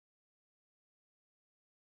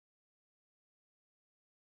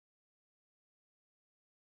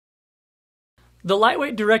The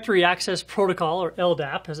Lightweight Directory Access Protocol, or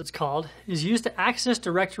LDAP as it's called, is used to access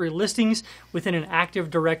directory listings within an active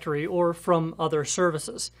directory or from other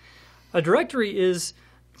services. A directory is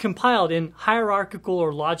compiled in hierarchical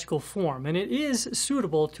or logical form, and it is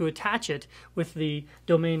suitable to attach it with the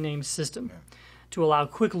domain name system to allow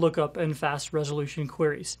quick lookup and fast resolution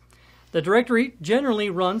queries. The directory generally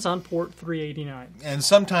runs on port 389. And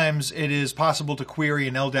sometimes it is possible to query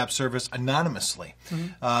an LDAP service anonymously.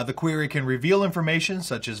 The query can reveal information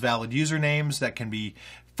such as valid usernames that can be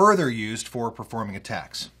further used for performing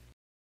attacks.